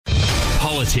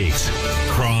Politics,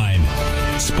 crime,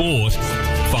 sport,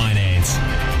 finance.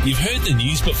 You've heard the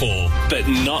news before, but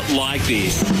not like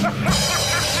this.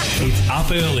 It's Up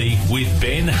Early with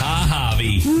Ben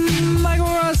Harvey. Michael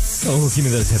Ross. Oh, give me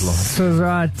those headlines. This was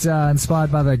right,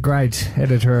 inspired by the great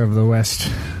editor of the West,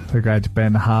 the great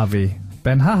Ben Harvey.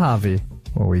 Ben Harvey.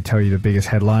 Well, we tell you the biggest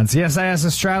headlines. The SAS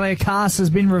Australia cast has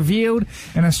been revealed,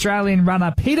 and Australian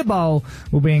runner Peter Bol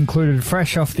will be included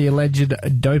fresh off the alleged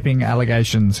doping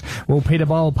allegations. Will Peter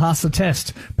Bol pass the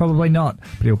test? Probably not,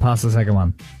 but he'll pass the second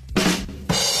one.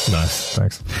 Nice.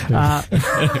 Thanks.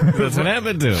 That's what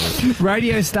happened to him.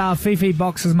 Radio star Fifi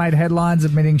Box has made headlines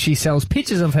admitting she sells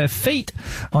pictures of her feet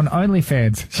on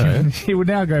OnlyFans. She would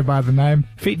now go by the name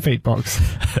Feet Box.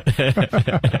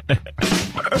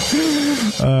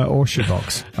 Or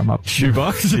Shoebox. I'm up.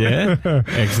 Shoebox, yeah.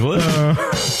 Excellent.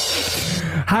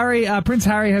 Prince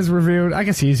Harry has revealed, I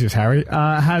guess he is just Harry,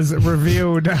 has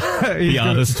revealed... the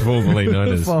artist formerly known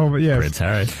as Prince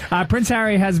Harry. Prince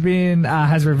Harry has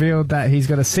revealed that he's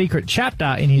got a secret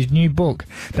chapter in his new book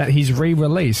that he's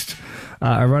re-released.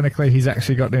 Ironically, he's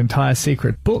actually got the entire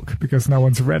secret book because no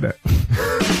one's read it.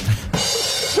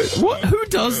 What? Who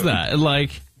does that?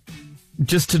 Like,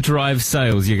 just to drive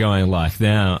sales, you're going like,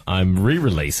 now I'm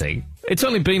re-releasing. It's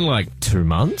only been like 2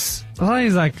 months. Well,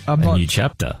 he's like, I'm not new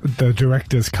chapter. The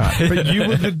director's cut, but you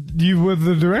were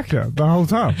the director the whole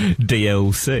time.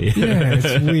 DLC. Yeah,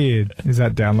 it's weird. Is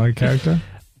that download character?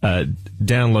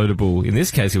 Downloadable. In this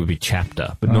case, it would be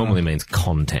chapter, but normally means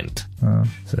content.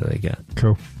 So there you go.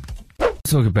 Cool.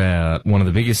 Let's talk about one of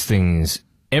the biggest things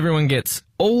everyone gets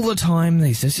all the time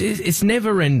these days. It's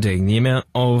never ending, the amount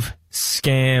of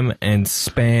scam and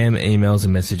spam emails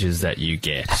and messages that you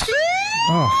get.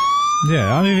 Oh.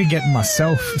 Yeah, I'm even getting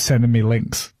myself sending me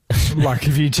links. Like,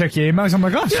 if you check your emails, I'm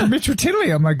like, oh, Mitch Tilly.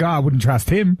 I'm like, oh, I wouldn't trust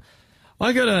him.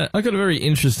 I got a very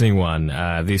interesting one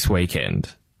this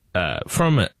weekend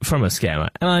from a scammer,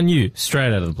 and I knew straight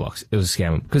out of the blocks it was a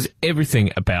scammer because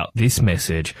everything about this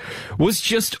message was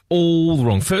just all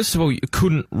wrong. First of all, you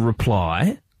couldn't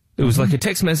reply. It was like a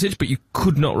text message, but you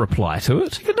could not reply to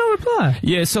it. You could not reply?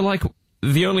 Yeah, so like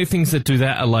the only things that do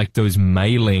that are like those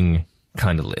mailing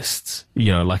kind of lists,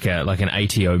 you know, like an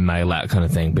ATO mail out kind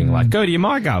of thing, being like, go to your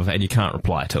MyGov, and you can't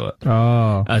reply to it.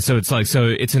 Oh. So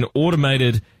it's an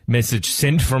automated message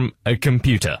sent from a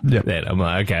computer. Yep. Then I'm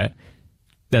like, okay,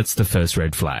 that's the first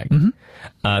red flag.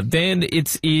 Then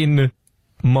it's then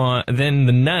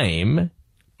the name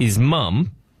is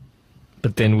Mum,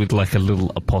 but then with like a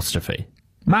little apostrophe.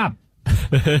 Mum.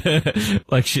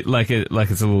 like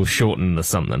it's a little shortened or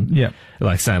something. Yeah.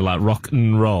 Like saying like rock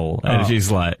and roll. And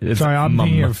she's like, it's sorry, I'm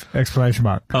thinking of exclamation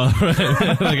mark. Oh,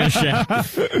 right. Like a shout.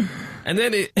 And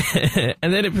then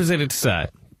it proceeded to say,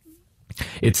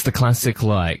 it's the classic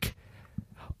like,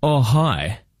 oh,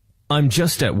 hi, I'm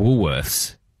just at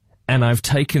Woolworths and I've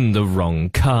taken the wrong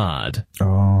card.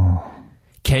 Oh.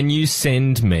 Can you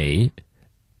send me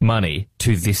money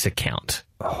to this account?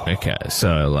 Oh. Okay,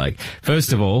 so like,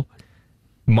 first of all,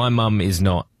 my mum is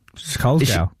not...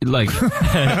 Colescow. Like,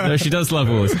 no, she does love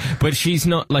Woolworths, but she's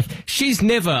not, like, she's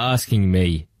never asking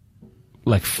me,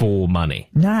 like, for money.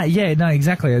 Nah, yeah, no,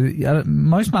 exactly.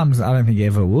 Most mums, I don't think,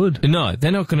 ever would. No,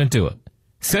 they're not going to do it.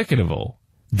 Second of all,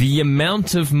 the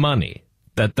amount of money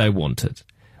that they wanted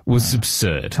was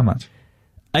absurd. How much?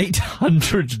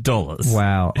 $800.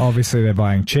 Wow, obviously they're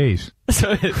buying cheese.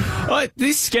 So,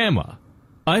 this scammer,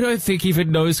 I don't think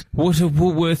even knows what a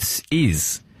Woolworths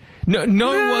is.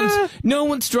 No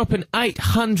one's dropping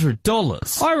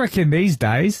 $800. I reckon these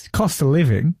days, cost of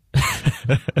living.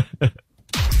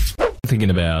 Thinking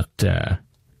about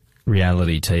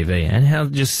reality TV and how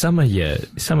just some of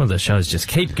the shows just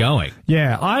keep going.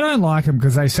 Yeah, I don't like them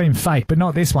because they seem fake, but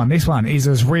not this one. This one is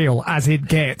as real as it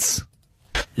gets.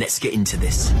 Let's get into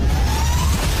this.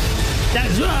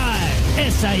 That's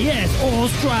right, SAS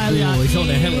Australia. Oh, he's on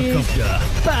a helicopter.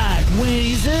 Back. When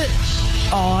is it?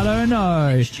 Oh, I don't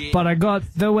know, but I got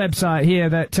the website here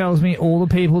that tells me all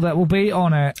the people that will be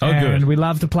on it. Oh, and good. We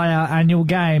love to play our annual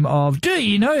game of, do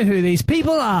you know who these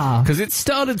people are? Because it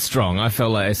started strong, I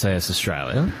felt like SAS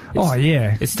Australia. Oh,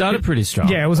 yeah. It started pretty strong.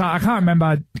 Yeah, it was like, I can't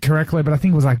remember correctly, but I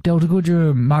think it was like Delta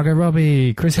Goodrum, Margot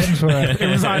Robbie, Chris Hemsworth. It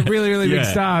was like really, really big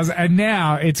stars, and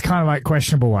now it's kind of like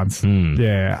questionable ones.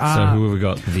 Yeah. So who have we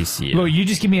got this year? Look, you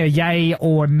just give me a yay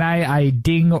or nay, a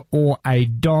ding or a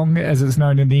dong, as it's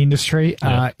known in the industry.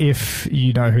 If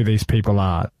you know who these people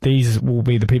are. These will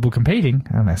be the people competing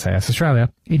on SAS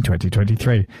Australia in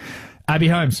 2023. Abby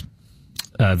Holmes.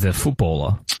 The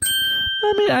footballer.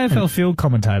 I mean, AFL field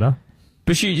commentator.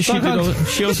 But she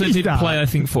also did play, I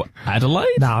think, for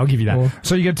Adelaide? No, I'll give you that.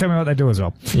 So you got to tell me what they do as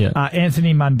well. Yeah.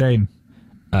 Anthony Mundine.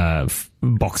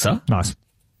 boxer. Nice.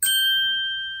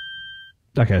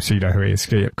 Okay, so you know who he is.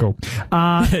 Yeah, cool.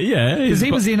 Yeah. Because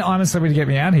he was in I'm a Celebrity, Get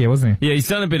Me Out Here, wasn't he? Yeah, he's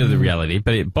done a bit of the reality,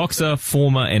 but boxer,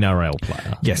 former NRL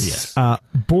player. Yes.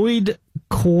 Boyd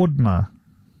Cordner.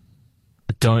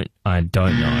 I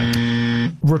don't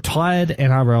know. Retired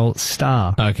NRL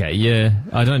star. Okay, yeah.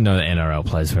 I don't know the NRL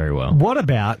players very well. What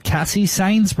about Cassie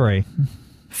Sainsbury?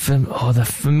 The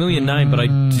familiar name, but I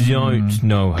don't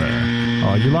know her.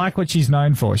 Oh, you like what she's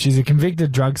known for. She's a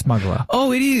convicted drug smuggler.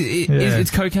 Oh, it is. It's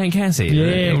Cocaine Cassie.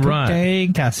 Yeah, right.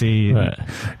 Cocaine Cassie. Right.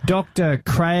 Dr.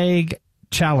 Craig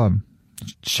Challam.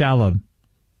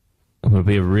 It would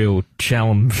be a real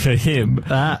challenge for him.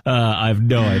 I have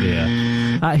no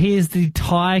idea. He is the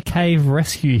Thai cave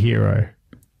rescue hero.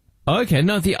 Okay,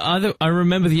 no, I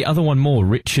remember the other one more,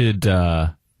 Richard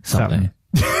something.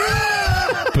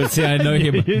 But see, I know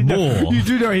him more. You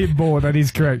do know him more, that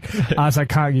is correct. So I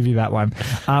can't give you that one.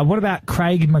 What about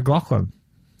Craig McLachlan?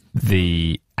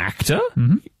 The actor?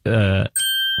 Mm-hmm.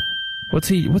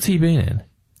 What's he been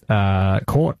in?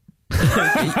 Court.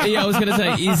 Yeah, I was going to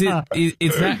say, is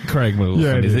that Craig McLachlan?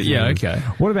 Yeah, is it? Yeah, okay.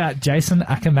 What about Jason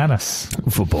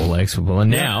Ackermanis? Football, ex-footballer.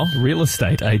 Now, real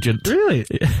estate agent. Really?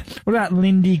 What about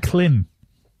Lindy Klim?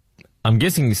 I'm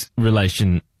guessing it's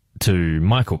relation to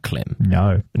Michael Clem.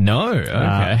 No. No?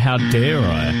 Okay. How dare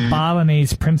I?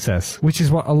 Balinese princess, which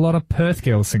is what a lot of Perth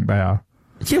girls think they are.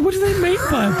 Yeah, what do they mean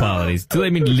by Balinese? Do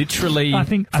they mean literally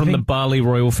from the Bali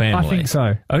royal family? I think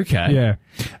so. Okay.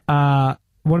 Yeah.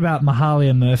 What about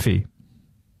Mahalia Murphy?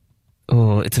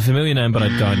 Oh, it's a familiar name, but I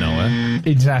don't know her.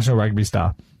 International rugby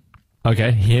star.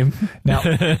 Okay, him. Now,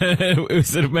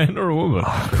 is it a man or a woman?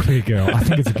 Oh, could be a girl. I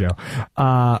think it's a girl.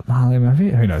 Mahalia Murphy?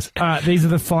 Who knows? These are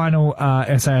the final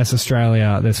SAS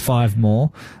Australia. There's 5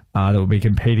 more that will be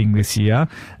competing this year.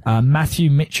 Matthew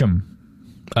Mitchum.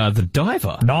 The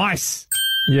diver. Nice.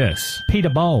 Yes. Peter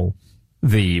Bowl.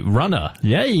 The runner.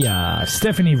 Yeah.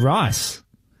 Stephanie Rice.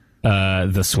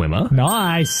 The swimmer.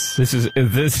 Nice. This is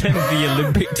the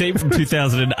Olympic team from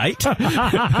 2008.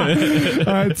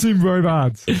 Tim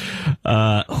Robards.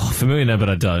 Familiar name, but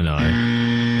I don't know.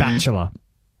 Bachelor.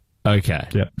 Okay.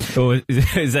 Yep. Or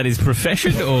is that his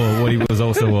profession or what he was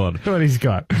also on? What he's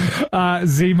got.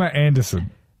 Zima Anderson.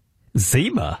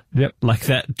 Zima? Yep. Like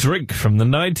that drink from the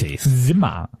 90s.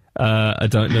 Zima. I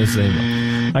don't know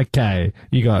Zima. Okay.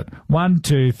 You got 1,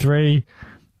 2, 3,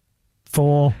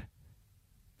 4,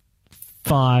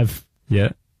 5. Yeah.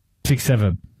 6,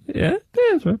 7. Yeah?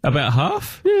 That's right. About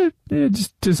half? Yeah,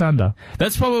 just under.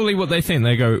 That's probably what they think.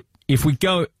 They go, if we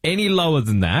go any lower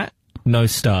than that, no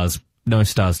stars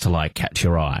to like catch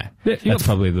your eye. Yeah, that's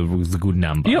probably the good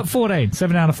number. You got 14.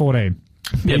 7 out of 14.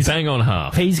 Yeah, bang on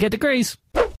half. P's get degrees.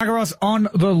 Ross, on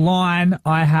the line,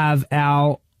 I have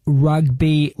our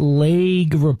rugby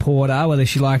league reporter, whether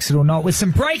she likes it or not, with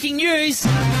some breaking news.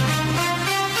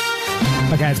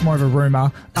 Okay, it's more of a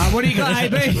rumour. What do you got,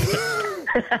 AB?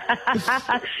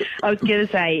 I was going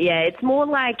to say, yeah, it's more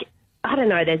like, I don't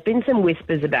know, there's been some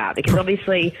whispers about, because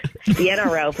obviously the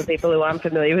NRL, for people who aren't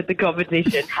familiar with the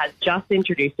competition, has just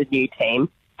introduced a new team,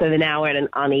 so they're now at an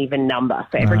uneven number.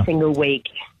 So every single week,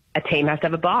 a team has to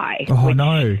have a bye. Oh,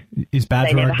 no. It's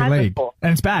bad for rugby league. Before.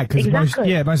 And it's bad, because most of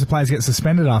the players get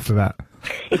suspended after that.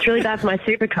 It's really bad for my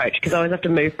super coach, because I always have to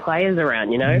move players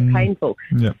around, painful.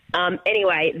 Yeah.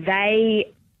 Anyway,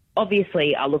 they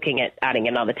obviously are looking at adding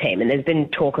another team, and there's been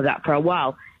talk of that for a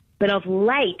while. But of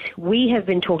late, we have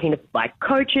been talking to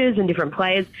coaches and different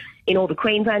players in all the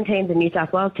Queensland teams and New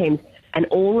South Wales teams, and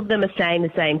all of them are saying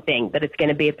the same thing, that it's going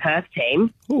to be a Perth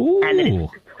team. Ooh. And that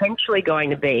it's potentially going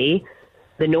to be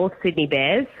the North Sydney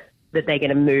Bears, that they're going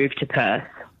to move to Perth.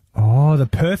 Oh, the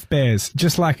Perth Bears,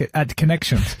 just like at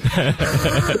Connections. But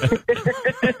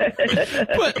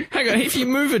hang on, if you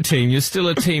move a team, you're still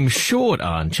a team short,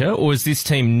 aren't you? Or is this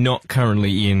team not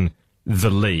currently in the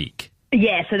league?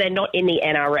 Yeah, so they're not in the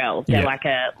NRL. They're like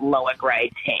a lower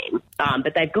grade team.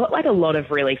 But they've got a lot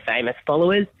of really famous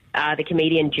followers. The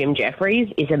comedian Jim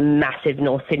Jeffries is a massive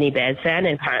North Sydney Bears fan,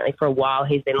 and apparently for a while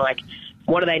he's been like,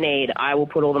 what do they need? I will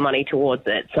put all the money towards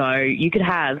it. So you could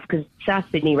have, because South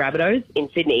Sydney Rabbitohs in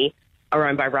Sydney are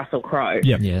owned by Russell Crowe.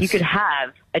 Yep. Yes. You could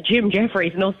have a Jim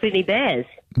Jeffries North Sydney Bears.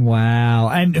 Wow.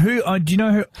 And who, do you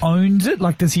know who owns it?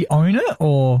 Does he own it,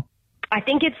 or? I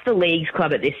think it's the league's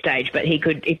club at this stage, but he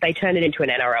could, if they turn it into an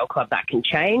NRL club, that can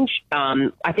change.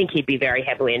 I think he'd be very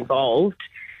heavily involved.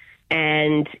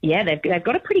 And yeah, they've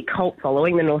got a pretty cult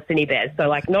following, the North Sydney Bears.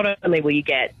 So not only will you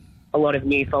get a lot of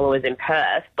new followers in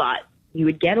Perth, but you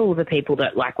would get all the people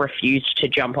that refused to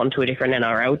jump onto a different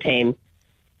NRL team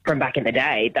from back in the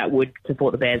day that would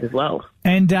support the Bears as well.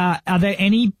 And are there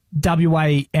any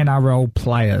WA NRL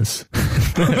players?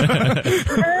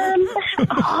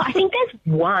 I think there's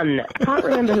one. I can't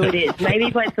remember who it is. Maybe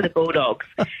he plays for the Bulldogs.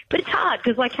 But it's hard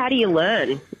because, like, how do you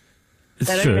learn?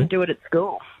 They don't even do it at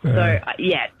school. So,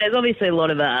 there's obviously a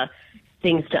lot of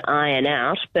things to iron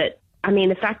out. But, I mean,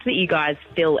 the fact that you guys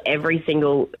fill every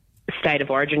single State of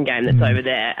Origin game that's over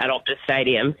there at Optus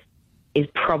Stadium is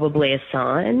probably a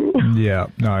sign. Yeah,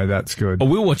 no, that's good. Well,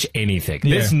 we'll watch anything.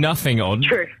 Yeah. There's nothing on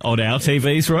our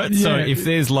TVs, right? So Yeah. if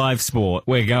there's live sport,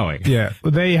 we're going. Yeah,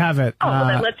 well, there you have it. Oh, well,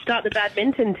 then let's start the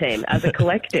badminton team as a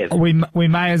collective. We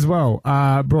may as well.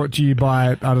 Brought to you by,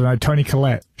 I don't know, Tony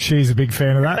Collette. She's a big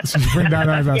fan of that, so bring that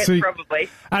over. Yes, probably.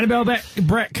 Annabelle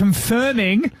Brett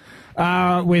confirming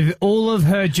with all of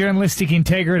her journalistic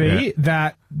integrity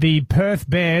that the Perth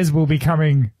Bears will be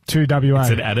coming to WA.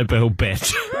 It's an Annabelle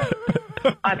bet.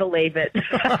 I believe it.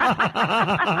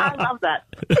 I love that.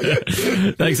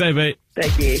 Thanks, AB.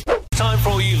 Thank you. Time for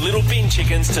all you little bin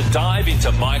chickens to dive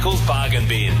into Michael's Bargain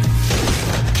Bin.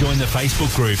 Join the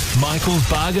Facebook group Michael's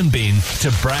Bargain Bin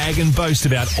to brag and boast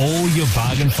about all your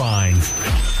bargain finds.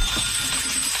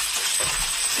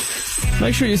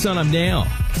 Make sure you sign up now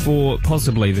for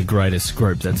possibly the greatest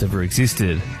group that's ever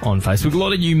existed on Facebook. A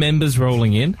lot of new members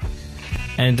rolling in.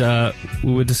 And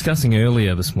we were discussing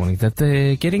earlier this morning that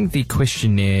they're getting the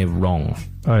questionnaire wrong.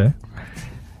 Oh, yeah?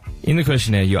 In the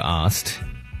questionnaire you're asked,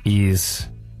 is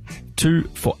 2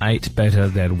 for 8 better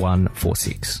than 1 for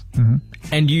 6? Mm-hmm.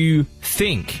 And you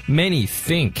think, many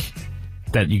think,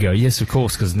 that you go, yes, of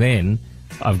course, because then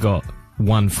I've got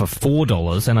 1 for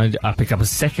 $4 and I pick up a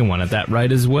second one at that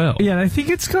rate as well. Yeah, I think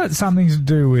it's got something to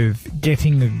do with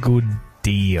getting a good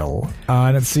deal.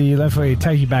 And it's where you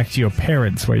take you back to your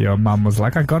parents where your mum was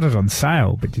like, I got it on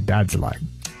sale, but your dad's like,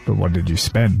 but what did you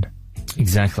spend?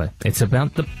 Exactly. It's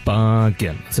about the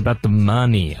bargain. It's about the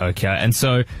money, okay? And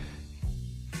so,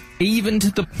 even to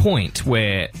the point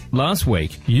where last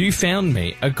week you found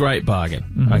me a great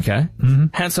bargain, okay? Mm-hmm.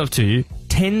 Hats off to you.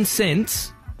 10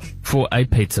 cents for a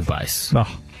pizza base.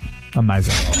 Oh,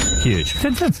 amazing. Huge.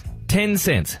 10 cents. 10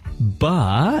 cents.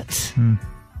 But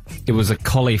it was a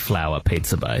cauliflower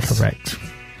pizza base. Correct.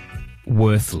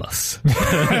 Worthless.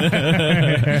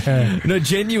 No,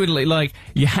 genuinely, like,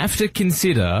 you have to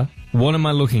consider, what am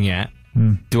I looking at?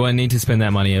 Do I need to spend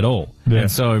that money at all? Yeah.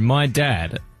 And so my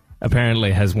dad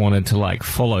apparently has wanted to, like,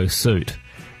 follow suit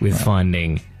with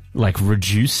finding, like,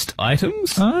 reduced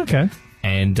items. Oh, okay.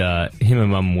 And him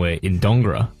and Mum were in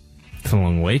Dongra for a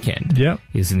long weekend. Yep.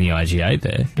 He was in the IGA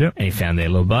there. Yep. And he found their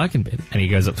little bargain bin. And he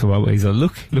goes up to Mum, he's like,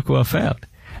 look what I found.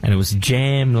 And it was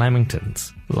jam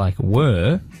lamingtons.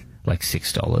 Were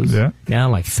 $6. Yeah.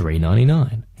 Now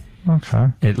 $3.99.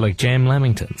 Okay. Like jam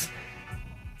lamingtons.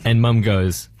 And Mum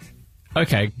goes,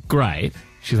 okay, great.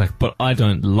 She's like, but I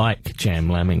don't like jam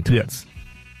lamingtons. Yes.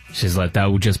 She's like, that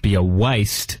will just be a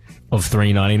waste of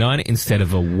 $3.99 instead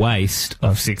of a waste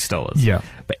of $6. Yeah.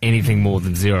 But anything more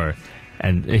than zero.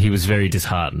 And he was very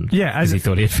disheartened. Yeah, as he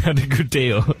thought he had found a good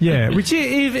deal. Yeah, which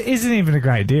isn't even a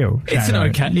great deal. It's an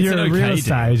okay. You're it's an a real okay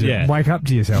estate deal. agent. Yeah. Wake up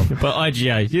to yourself. But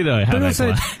IGA, you know how But they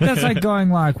also, play. that's like going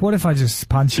what if I just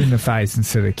punch you in the face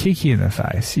instead of kick you in the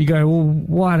face? You go, well,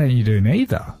 why don't you do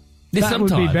neither? That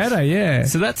would be better, yeah.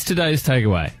 So that's today's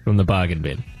takeaway from the bargain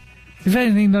bin. If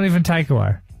anything, not even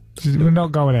takeaway. We're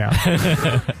not going out.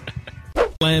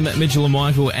 I'm Mitchell and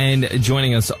Michael, and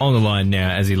joining us on the line now,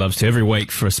 as he loves to every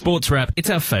week for a sports wrap, it's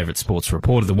our favourite sports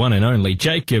reporter, the one and only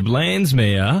Jacob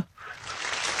Landsmeer.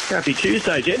 Happy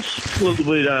Tuesday, gents. A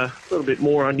little bit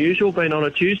more unusual being on a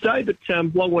Tuesday, but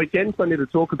long weekend, plenty to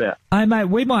talk about. Hey, mate,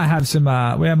 we might have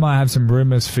some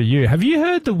rumours for you. Have you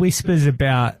heard the whispers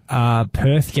about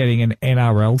Perth getting an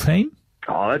NRL team?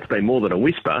 Oh, that's been more than a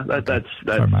whisper. That's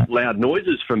Sorry, loud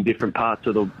noises from different parts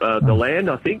of the land.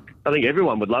 I think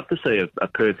everyone would love to see a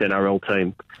Perth NRL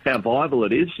team. How viable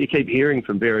it is, you keep hearing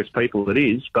from various people it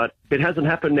is, but it hasn't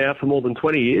happened now for more than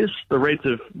 20 years. The Reds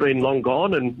have been long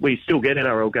gone, and we still get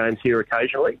NRL games here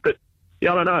occasionally. But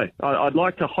yeah, I don't know. I'd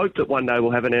like to hope that one day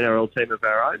we'll have an NRL team of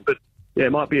our own, but yeah,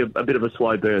 it might be a bit of a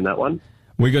slow burn, that one.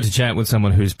 We got to chat with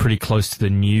someone who's pretty close to the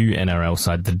new NRL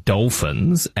side, the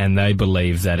Dolphins, and they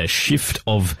believe that a shift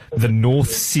of the North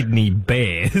Sydney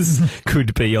Bears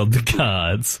could be on the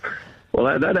cards.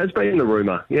 Well, that has been the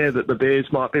rumour, yeah, that the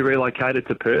Bears might be relocated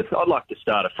to Perth. I'd like to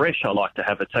start afresh. I like to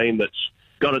have a team that's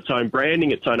got its own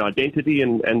branding, its own identity,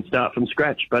 and start from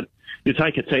scratch. But you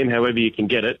take a team however you can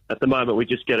get it. At the moment, we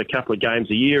just get a couple of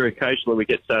games a year. Occasionally, we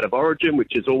get State of Origin,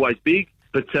 which is always big.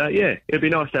 But, yeah, it'd be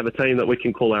nice to have a team that we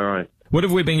can call our own. What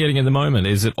have we been getting at the moment?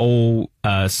 Is it all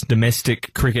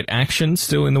domestic cricket action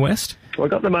still in the West? Well,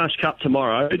 I've got the Marsh Cup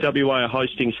tomorrow. WA are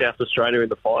hosting South Australia in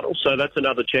the final, so that's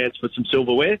another chance for some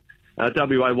silverware.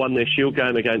 WA won their Shield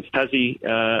game against Tassie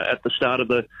at the start of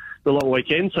the long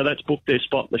weekend, so that's booked their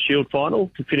spot in the Shield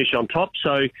final to finish on top.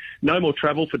 So no more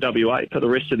travel for WA for the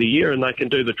rest of the year, and they can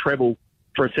do the treble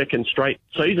for a second straight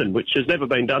season, which has never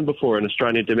been done before in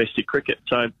Australian domestic cricket.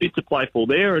 So bit to play for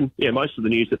there, and most of the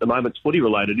news at the moment is footy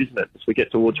related, isn't it, as we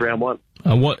get towards round one.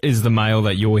 What is the mail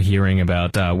that you're hearing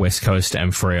about West Coast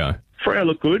and Freo? Freo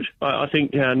look good. I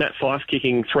think Nat Fyfe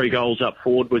kicking 3 goals up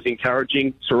forward was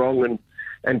encouraging. Sarong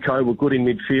and Co were good in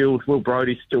midfield. Will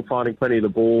Brodie's still finding plenty of the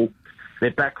ball.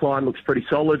 Their backline looks pretty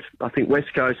solid. I think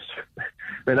West Coast,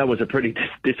 that was a pretty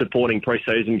disappointing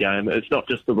pre-season game. It's not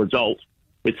just the result,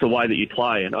 it's the way that you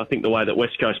play. And I think the way that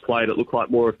West Coast played, it looked like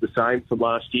more of the same from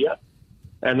last year.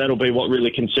 And that'll be what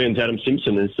really concerns Adam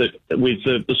Simpson, is that with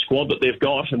the squad that they've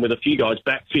got and with a few guys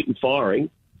back fit and firing,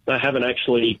 they haven't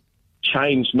actually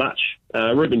changed much.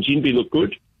 Ruben Jinby looked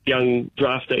good, young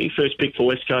draftee, first pick for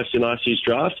West Coast in last year's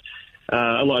draft.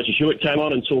 Elijah Hewitt came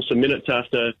on and saw some minutes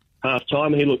after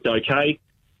half-time. He looked okay.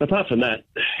 Apart from that,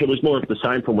 it was more of the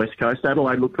same from West Coast.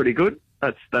 Adelaide looked pretty good.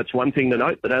 That's one thing to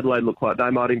note, that Adelaide looked like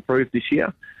they might improve this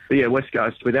year. But West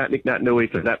Coast, without Nick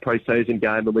Naitanui for that pre-season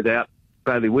game and without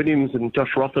Bailey Williams, and Josh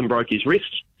Rotham broke his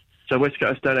wrist. So West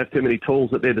Coast don't have too many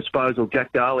tools at their disposal.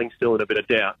 Jack Darling's still in a bit of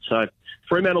doubt. So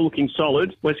Fremantle looking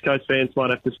solid. West Coast fans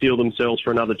might have to steel themselves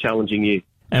for another challenging year.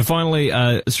 And finally,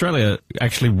 Australia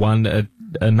actually won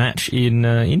a match in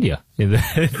India in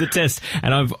the test.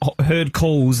 And I've heard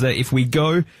calls that if we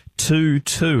go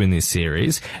 2-2 in this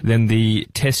series, then the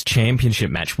test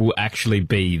championship match will actually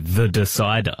be the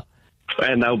decider.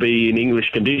 And they'll be in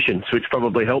English conditions, which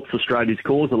probably helps Australia's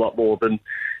cause a lot more than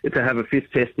to have a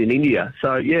 5th test in India.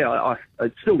 So,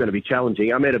 it's still going to be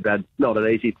challenging. Ahmedabad's not an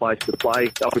easy place to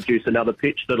play. They'll produce another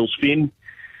pitch that'll spin.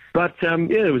 But,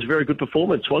 it was a very good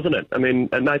performance, wasn't it? I mean,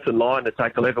 Nathan Lyon to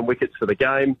take 11 wickets for the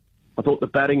game. I thought the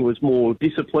batting was more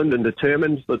disciplined and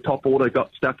determined. The top order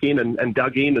got stuck in and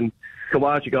dug in, and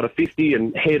Kawaja got a 50,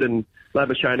 and Head and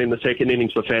Labuschagne in the second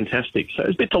innings were fantastic. So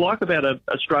there's a bit to like about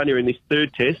Australia in this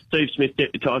third test. Steve Smith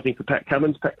deputising for Pat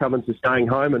Cummins. Pat Cummins is staying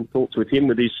home, and thoughts with him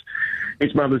with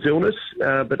his mother's illness.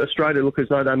 But Australia look as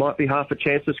though they might be half a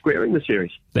chance of squaring the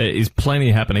series. There is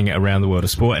plenty happening around the world of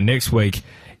sport, and next week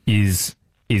is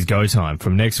go time.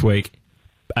 From next week,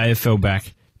 AFL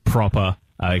back, proper,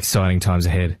 exciting times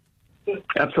ahead.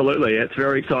 Absolutely. It's a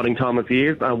very exciting time of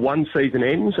year. One season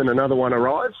ends and another one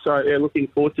arrives. So, looking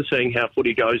forward to seeing how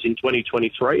footy goes in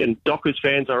 2023. And Dockers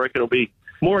fans, I reckon, will be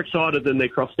more excited than their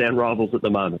crosstown rivals at the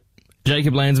moment.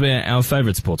 Jacob Lansbury, our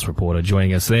favourite sports reporter,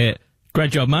 joining us there.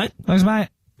 Great job, mate. Thanks, mate.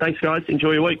 Thanks, guys.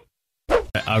 Enjoy your week.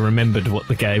 I remembered what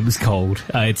the game was called.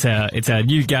 It's our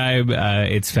new game.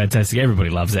 It's fantastic. Everybody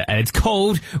loves it. And it's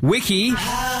called Wiki.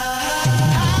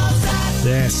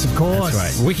 Yes, of course.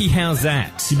 That's right. Wiki How's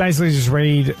That? You basically just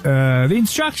read the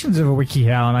instructions of a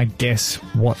WikiHow and I guess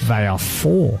what they are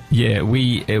for. Yeah,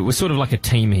 it was sort of like a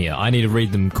team here. I need to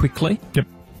read them quickly. Yep.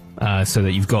 So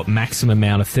that you've got maximum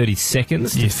amount of 30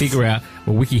 seconds to figure out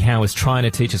what WikiHow is trying to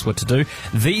teach us what to do.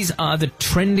 These are the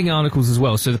trending articles as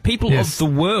well. So the people of the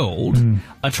world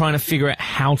are trying to figure out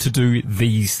how to do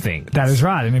these things. That is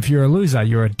right. And if you're a loser,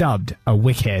 you're a dubbed, a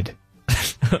wickhead.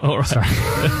 All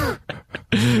right.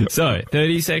 So,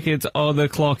 30 seconds on the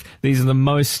clock. These are the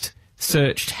most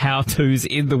searched how-tos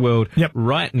in the world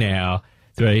right now.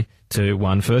 3, 2,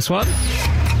 1, first one.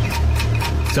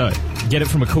 So, get it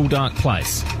from a cool, dark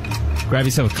place. Grab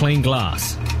yourself a clean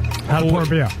glass. How to pour a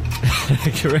beer.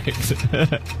 Correct.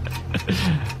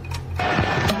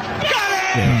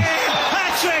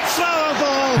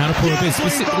 How to pour a beer.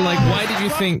 Like,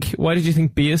 why did you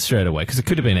think beer straight away? Because it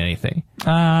could have been anything.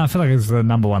 I feel like it's the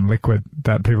number one liquid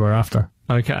that people are after.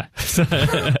 Okay. So,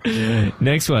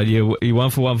 next one. You 1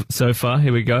 for 1 so far.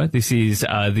 Here we go. This is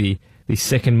the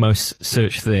second most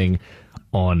searched thing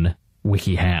on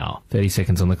WikiHow. 30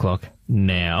 seconds on the clock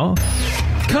now.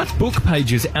 Cut book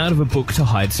pages out of a book to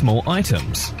hide small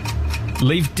items.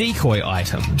 Leave decoy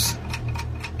items.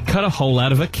 Cut a hole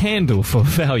out of a candle for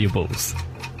valuables.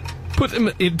 Put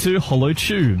them into hollow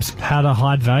tubes. How to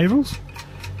hide valuables?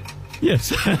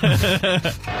 Yes.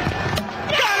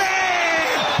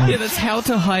 Yeah, that's how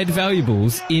to hide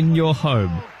valuables in your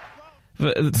home.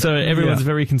 So everyone's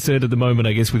very concerned at the moment,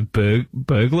 I guess, with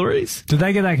burglaries. Did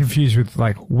they get that confused with,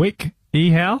 like,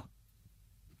 WikiHow?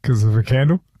 Because of a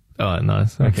candle? Oh,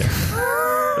 nice. Okay.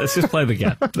 Let's just play the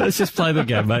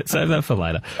game. Mate. Save that for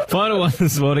later. Final one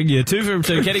this morning. Yeah, 2 from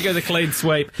 2. Can he go the clean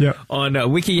sweep on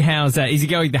WikiHow's that? Is he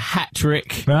going the hat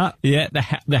trick? Yeah,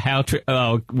 the how trick. Oh,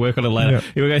 I'll work on it later. Yep.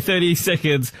 Here we go. 30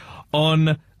 seconds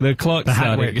on the clock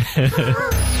starting.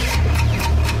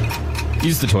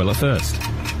 Use the toilet first.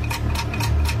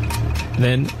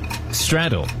 Then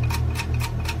straddle.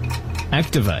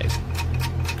 Activate.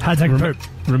 How to take a poop.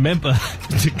 Remember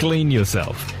to clean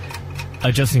yourself.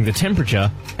 Adjusting the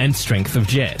temperature and strength of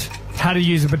jet. How to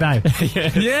use a bidet.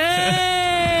 Yay!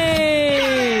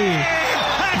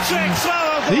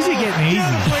 These are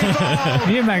getting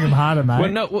easy. You make them harder, mate.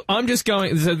 Well, no, I'm just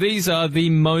going... So these are the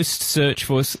most searched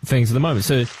for things at the moment.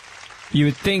 So you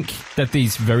would think that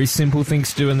these very simple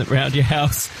things to do around your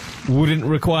house wouldn't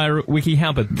require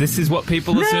WikiHow, but this is what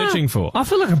people are searching for. I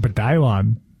feel like a bidet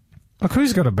one. Like,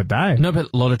 who's got a bidet? No, but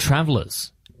a lot of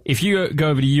travellers. If you go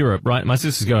over to Europe, right? My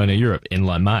sister's going to Europe in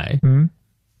like May. Mm.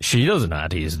 She doesn't know how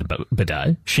to use the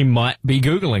bidet. She might be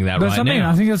Googling that That's right what I mean. now.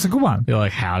 I think that's a good one. You're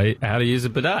like, how to use a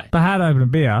bidet? But how to open a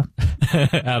beer.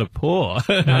 How to pour.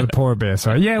 How to pour a beer,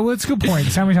 sorry. Yeah, well, it's a good point.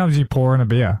 How many times do you pour in a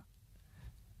beer?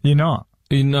 You're not.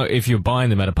 You know, if you're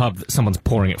buying them at a pub, someone's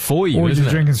pouring it for you, Or isn't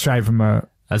you're it? drinking straight from a...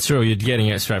 That's true. You're getting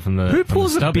it straight from the Who from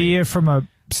pours the a stubby. beer from a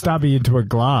stubby into a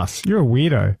glass? You're a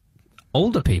weirdo.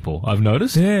 Older people, I've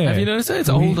noticed. Yeah. Have you noticed that? It's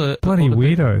older. Bloody older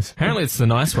people. weirdos. Apparently, it's the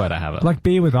nice way to have it. Like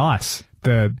beer with ice.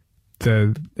 The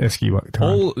Esky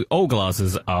time. All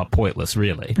glasses are pointless,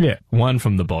 really. Yeah. One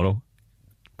from the bottle.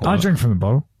 I drink from the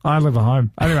bottle. I live at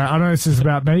home. Anyway, I know this is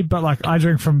about me, but like I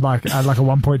drink from like a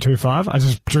 1.25. I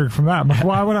just drink from that. I'm like,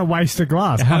 why would I waste a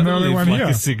glass? I'm the only one like here.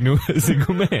 a single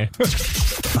man.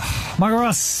 Michael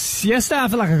Ross, yesterday I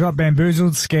feel like I got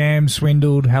bamboozled, scammed,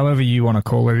 swindled, however you want to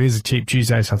call it. It is a cheap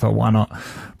Tuesday, so I thought, why not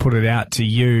put it out to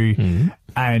you?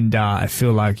 And I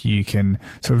feel like you can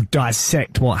sort of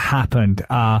dissect what happened.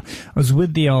 I was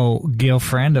with the old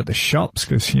girlfriend at the shops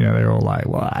because, you know, they're all like,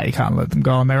 well, you can't let them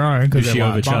go on their own. Did they're she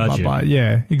like, overcharge you?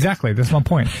 Yeah, exactly. That's my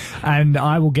point. And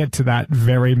I will get to that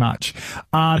very much.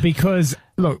 Because,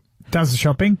 look, does the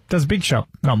shopping, does a big shop,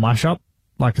 not my shop.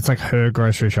 Like, it's like her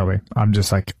grocery shopping. I'm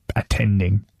just like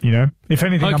attending, you know? If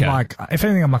anything, Okay.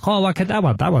 I'm like, oh, like that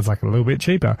one. That one's like a little bit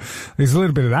cheaper. There's a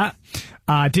little bit of that.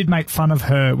 I did make fun of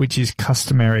her, which is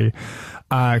customary,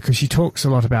 because she talks a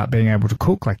lot about being able to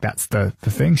cook. Like, that's the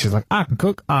thing. She's like, I can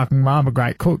cook. I'm a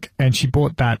great cook. And she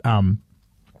bought that,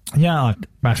 like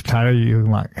mashed potato you can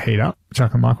like heat up,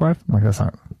 chuck in the microwave. I'm like, That's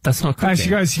not and cooking.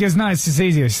 she goes, no, it's just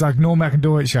easier. She's like, normally I can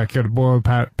do it. She's like, you got to boil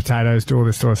potatoes, do all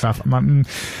this sort of stuff. I'm like,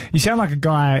 you sound like a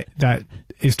guy that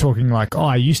is talking like,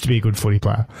 I used to be a good footy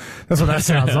player. That's what that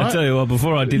sounds like. I tell you what,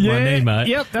 before I did my knee, mate.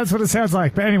 Yep, that's what it sounds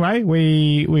like. But anyway,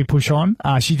 we push on.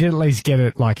 She did at least get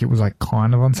it like it was like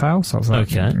kind of on sale. So I was like,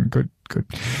 Okay. Good.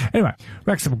 Anyway,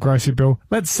 racks up a grocery bill.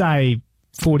 Let's say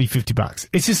 $40, $50.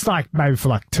 It's just like maybe for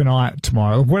like tonight,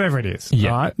 tomorrow, whatever it is.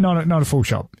 Yeah. Right? Not a full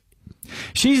shop.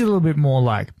 She's a little bit more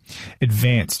like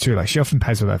advanced too. Like she often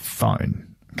pays with her phone.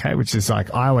 Okay, which is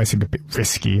like I always think a bit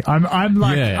risky. I'm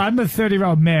like I'm a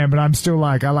 30-year-old man, but I'm still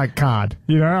like I like card.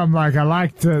 You know, I'm like I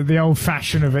like the old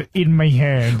fashion of it in my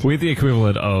hand. We're the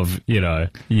equivalent of, you know,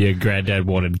 your granddad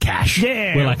wanted cash.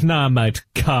 Yeah. We're like, nah, mate,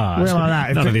 card. We're like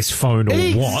that. None of this phone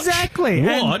or watch. Exactly.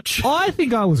 Watch. And I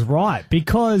think I was right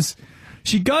because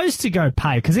she goes to go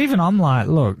pay. Because even I'm like,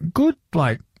 look, good.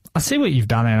 Like I see what you've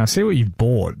done and I see what you've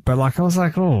bought, but like I was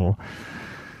like, oh,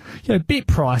 a bit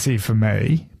pricey for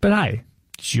me. But hey,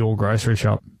 it's your grocery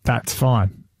shop. That's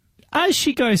fine. As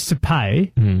she goes to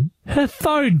pay, her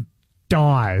phone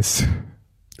dies.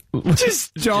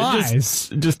 Just dies.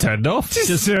 Just turned off.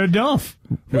 Just turned off.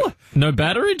 What? No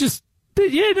battery?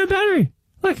 Yeah, no battery.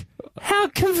 Like, how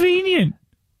convenient.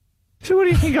 So what do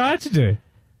you think I had to do?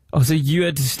 Oh, so you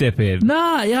had to step in.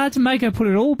 Nah, you had to make her put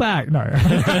it all back. No. No.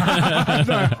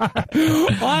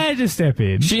 I had to step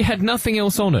in. She had nothing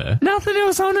else on her. Nothing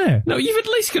else on her. No, you've at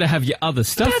least got to have your other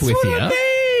stuff That's with what you. I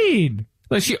mean.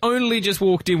 Like, she only just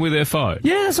walked in with her phone.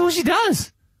 Yeah, that's all she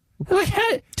does. Like,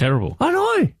 hey, Terrible. I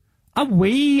know. Are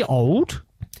we old?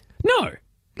 No.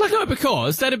 Like, no,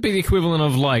 because that'd be the equivalent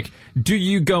of, like, do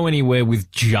you go anywhere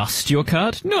with just your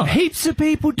card? No. Heaps of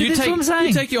people do. You That's take, what I'm saying.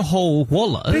 you take your whole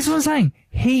wallet. That's what I'm saying.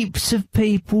 Heaps of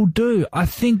people do. I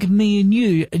think me and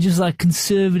you are just like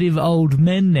conservative old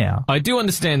men now. I do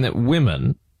understand that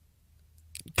women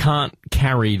can't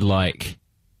carry, like,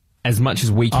 as much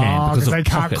as we can because of they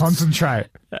can't pockets. concentrate.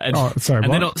 And, Sorry,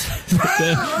 and what?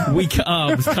 their weak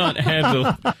arms can't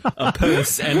handle a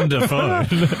purse and a phone.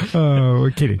 Oh,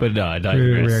 we're kidding. But no, I don't.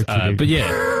 We're kidding. But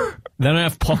yeah, they don't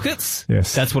have pockets.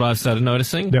 Yes. That's what I've started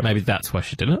noticing. Yep. Maybe that's why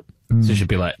she did it. So she'd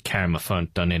be like, carrying my phone,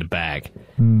 don't need a bag.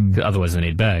 'Cause otherwise they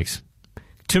need bags.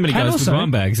 Too many And guys with also-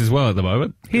 one bags as well at the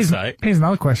moment. Here's So-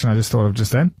 another question I just thought of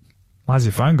just then. Why's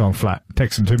your phone gone flat?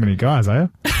 Texting too many guys, are you?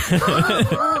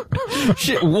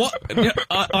 Shit, what?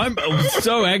 I'm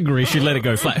so angry she let it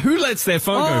go flat. Who lets their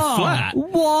phone go flat?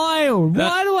 Wild.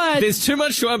 Why do I... There's too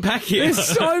much to unpack here. There's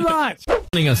so much.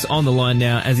 Joining us on the line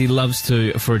now, as he loves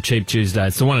to for a cheap Tuesday,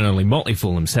 it's the one and only Motley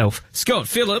Fool himself, Scott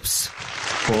Phillips.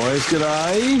 Boys,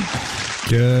 g'day.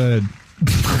 Good.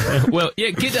 Well, yeah,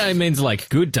 g'day means like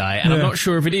good day, and I'm not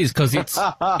sure if it is because it's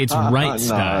rates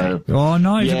day. Oh,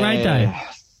 no, it's a great day.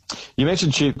 You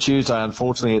mentioned Cheap Tuesday.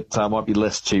 Unfortunately, it might be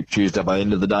less Cheap Tuesday by the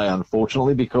end of the day,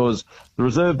 unfortunately, because the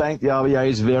Reserve Bank, the RBA,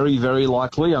 is very, very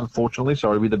likely, unfortunately,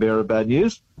 sorry to be the bearer of bad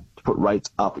news, to put rates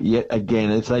up yet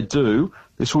again. If they do,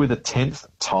 this will be the 10th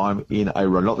time in a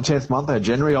row. Not the 10th month, they had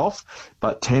January off,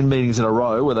 but 10 meetings in a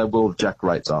row where they will have jacked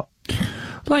rates up.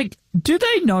 Like, do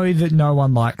they know that no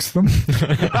one likes them?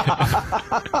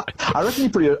 I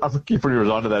reckon you're pretty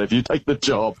resigned to that if you take the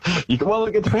job. Well,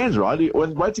 it depends, right?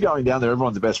 When rates are going down there,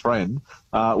 everyone's the best friend.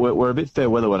 We're a bit fair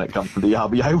weather when it comes to the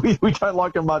RBA. We don't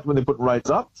like them much when they're putting rates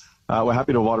up. We're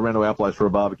happy to invite around to our place for a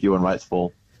barbecue when rates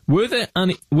fall. Were there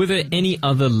any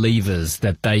other levers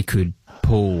that they could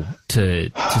pull to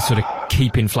sort of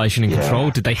keep inflation in control?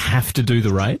 Did they have to do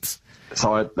the rates?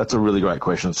 So that's a really great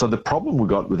question. So the problem we've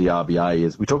got with the RBA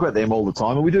is we talk about them all the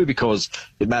time, and we do because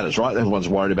it matters, right? Everyone's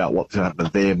worried about what's going to happen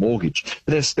to their mortgage.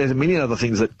 But there's a million other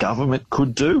things that government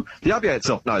could do. The RBA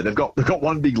itself, no, they've got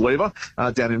one big lever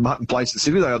down in Martin Place in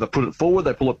Sydney. They either put it forward,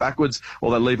 they pull it backwards,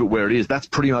 or they leave it where it is. That's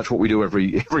pretty much what we do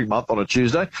every month on a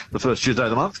Tuesday, the first Tuesday of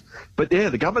the month. But yeah,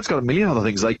 the government's got a million other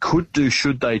things they could do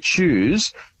should they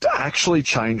choose to actually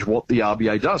change what the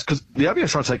RBA does, because the RBA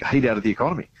is trying to take heat out of the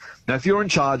economy. Now, if you're in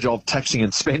charge of taxing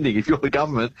and spending, if you're the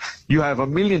government, you have a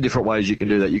million different ways you can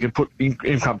do that. You can put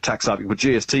income tax up, you can put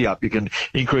GST up, you can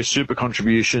increase super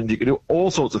contributions, you can do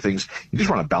all sorts of things. You just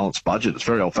run a balanced budget. It's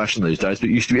very old-fashioned these days, but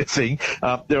it used to be a thing.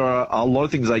 There are a lot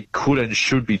of things they could and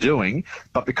should be doing,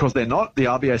 but because they're not, the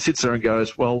RBA sits there and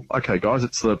goes, well, okay, guys,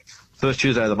 it's the first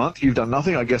Tuesday of the month. You've done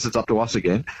nothing. I guess it's up to us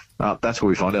again. That's where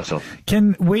we find ourselves.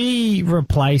 Can we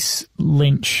replace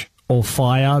Lynch or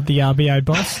fire the RBA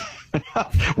boss?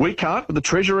 We can't, but the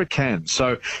Treasurer can.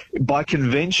 So by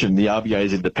convention, the RBA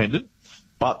is independent,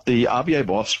 but the RBA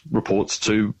boss reports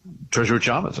to Treasurer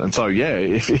Chalmers. And so, yeah,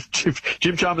 if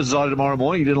Jim Chalmers decided tomorrow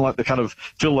morning he didn't like to kind of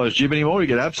fill those Jim anymore, he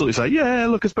could absolutely say, yeah,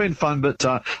 look, it's been fun, but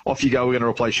off you go. We're going to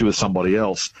replace you with somebody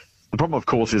else. The problem, of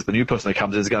course, is the new person that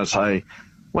comes in is going to say,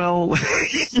 well,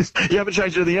 you haven't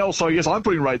changed anything else, so I guess I'm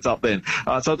putting rates up then.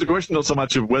 So it's a question not so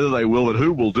much of whether they will, but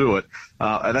who will do it.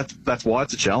 And that's why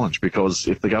it's a challenge, because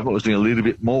if the government was doing a little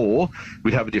bit more,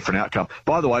 we'd have a different outcome.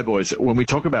 By the way, boys, when we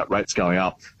talk about rates going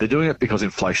up, they're doing it because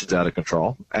inflation's out of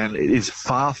control. And it is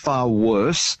far, far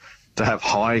worse to have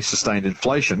high sustained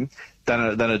inflation than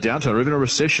a downturn or even a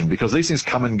recession, because these things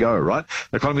come and go, right?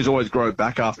 The economies always grow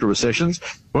back after recessions.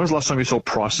 When was the last time you saw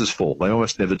prices fall? They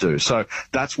almost never do. So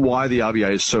that's why the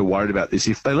RBA is so worried about this.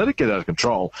 If they let it get out of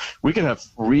control, we could have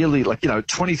really 20,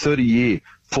 30-year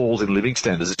falls in living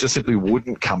standards. It just simply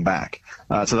wouldn't come back.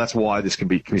 So that's why this can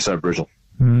be so brutal.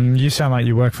 You sound like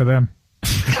you work for them.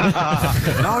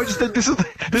 No, this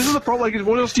is the problem. Like,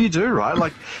 what else do you do, right?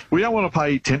 Like, we don't want to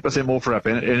pay 10% more for our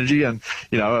energy and,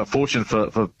 a fortune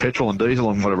for petrol and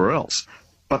diesel and whatever else.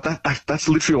 But that's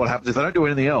literally what happens. If they don't do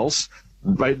anything else,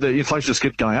 the inflation just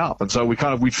keeps going up. And so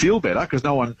we feel better because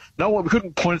no one, we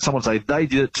couldn't point at someone and say they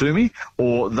did it to me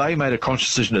or they made a conscious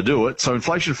decision to do it. So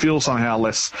inflation feels somehow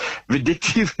less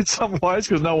vindictive in some ways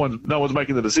because no one's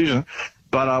making the decision.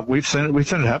 But we've seen it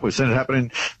happen. We've seen it happen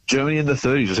in Germany in the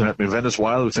 30s. We've seen it happen in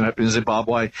Venezuela. We've seen it happen in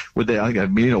Zimbabwe with their, I think,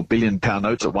 $1 million or billion pound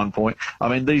notes at one point. I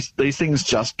mean, these things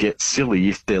just get silly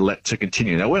if they're let to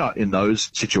continue. Now, we're not in those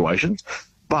situations,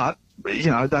 but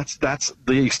that's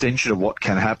the extension of what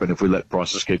can happen if we let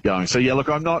prices keep going. So yeah, look,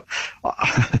 I don't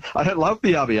love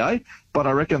the RBA, but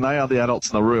I reckon they are the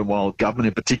adults in the room, while government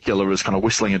in particular is kind of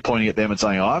whistling and pointing at them and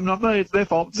saying, "Oh, I'm not me. It's their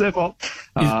fault.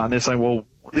 And they're saying, well,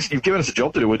 listen, you've given us a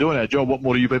job to do. We're doing our job. What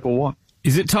more do you people want?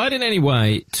 Is it tied in any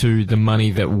way to the money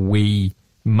that we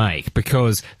make?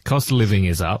 Because cost of living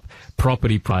is up,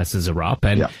 property prices are up,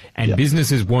 and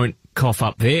businesses won't cough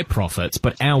up their profits,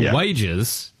 but our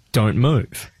wages don't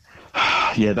move.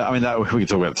 Yeah, we could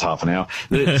talk about this half an hour.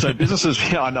 So businesses,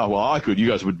 I know, well, I could. You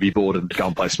guys would be bored and go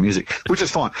and play some music, which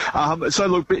is fine. So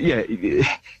look, but yeah,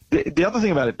 the other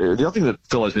thing about it, the other thing that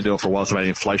Phil has been doing for a while is about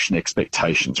inflation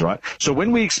expectations, right? So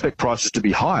when we expect prices to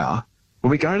be higher,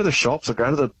 when we go to the shops or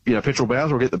go to the petrol bars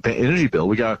or get the energy bill,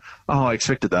 we go, oh, I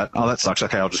expected that. Oh, that sucks.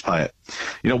 Okay, I'll just pay it.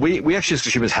 We actually as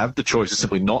consumers have the choice of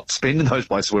simply not spend in those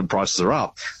places when prices are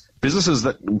up. businesses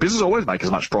always make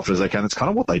as much profit as they can. It's kind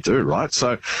of what they do, right?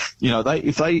 So,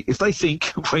 if they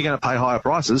think we're going to pay higher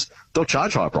prices, they'll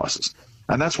charge higher prices.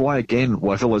 And that's why, again,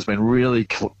 Wafil has been really,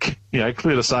 clear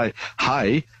to say,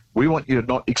 hey, we want you to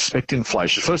not expect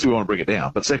inflation. Firstly, we want to bring it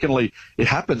down. But secondly, it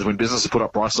happens when businesses put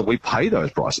up prices and we pay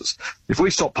those prices. If we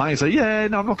stop paying and say, yeah,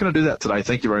 no, I'm not going to do that today.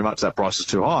 Thank you very much. That price is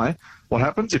too high. What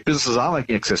happens? If businesses are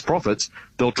making excess profits,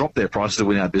 they'll drop their prices to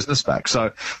win our business back.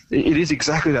 So it is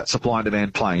exactly that supply and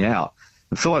demand playing out.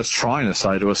 And Philo's trying to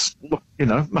say to us, look,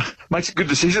 make some good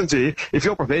decisions here. If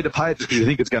you're prepared to pay it just because you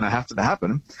think it's going to have to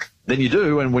happen, then you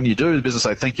do. And when you do, the business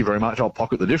say, thank you very much, I'll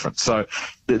pocket the difference. So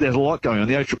there's a lot going on.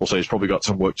 The ACCC's probably got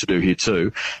some work to do here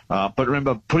too. But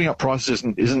remember, putting up prices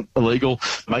isn't illegal.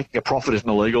 Making a profit isn't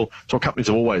illegal. It's what companies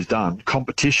have always done.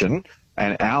 Competition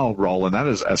and our role in that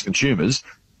as consumers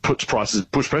push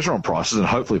pressure on prices and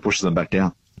hopefully pushes them back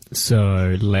down.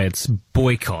 So let's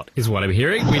boycott, is what I'm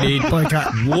hearing. We need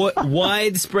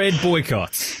widespread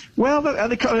boycotts. Well,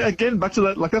 again, back to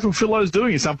that, that's what Philo's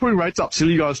doing. He's saying, I'm putting rates up so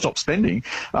you guys stop spending.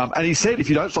 And he said, if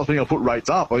you don't stop spending, I'll put rates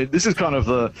up. I mean, this is kind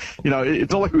of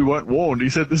it's not like we weren't warned. He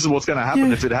said, this is what's going to happen.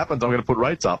 Yeah. If it happens, I'm going to put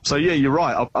rates up. So, yeah, you're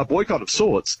right. A boycott of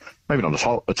sorts, maybe not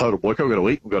a total boycott. We've got to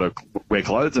eat, we've got to wear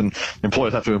clothes, and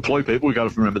employers have to employ people. We've got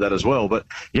to remember that as well. But,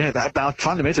 yeah,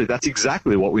 fundamentally, that's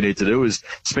exactly what we need to do is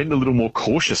spend a little more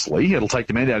cautiously. It'll take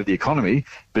demand out of the economy.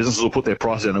 Businesses will put their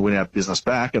prices down and win our business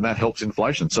back, and that helps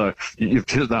inflation. So you've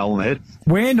hit the nail on the head.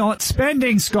 We're not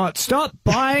spending, Scott. Stop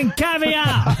buying caviar.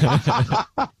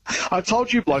 I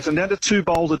told you, blokes, I'm down to 2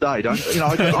 bowls a day.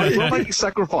 I'm making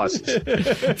sacrifices.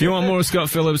 If you want more of Scott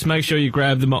Phillips, make sure you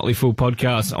grab the Motley Fool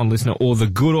podcast on Listener or The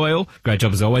Good Oil. Great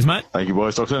job as always, mate. Thank you,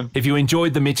 boys. Talk soon. If you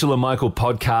enjoyed the Mitchell and Michael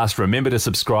podcast, remember to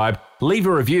subscribe, leave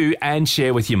a review and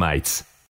share with your mates.